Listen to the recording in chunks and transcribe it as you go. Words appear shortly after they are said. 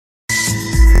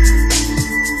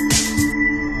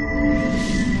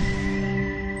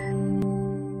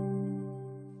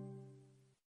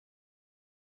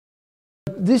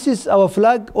This is our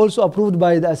flag, also approved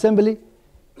by the Assembly.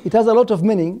 It has a lot of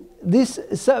meaning. This,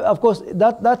 of course,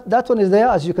 that one is there,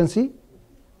 as you can see.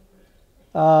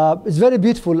 It's very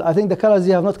beautiful. I think the colors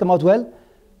here have not come out well,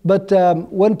 but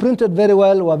when printed very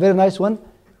well, were a very nice one.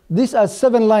 These are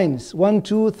 7 lines, 1,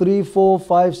 2, 3, 4,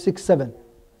 5, 6, 7.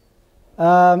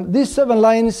 These 7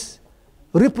 lines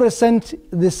represent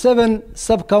the 7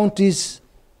 sub-counties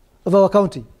of our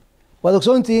county.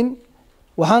 Wadoksoontiin,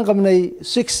 waxaan qabnay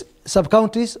 6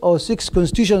 sub-counties or 6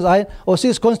 constitutions or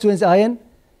 6 constituencies ahayn.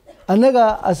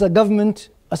 Annaga as a government,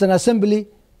 as an assembly,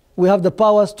 we have the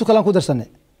powers to Calanka kudarsane.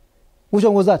 Which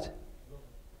one was that?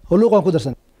 Huluqan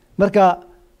kudarsane. Marka,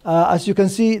 as you can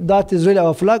see, that is really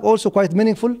our flag, also quite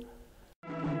meaningful.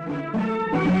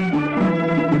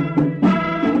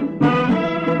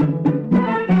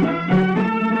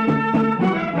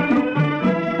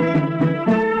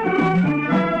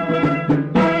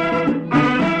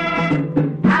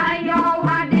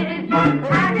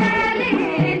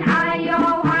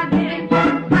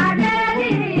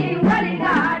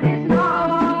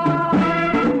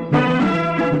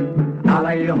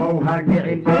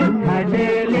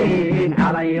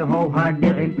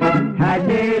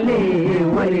 هديلي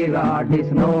ولي قاعد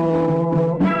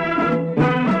سنو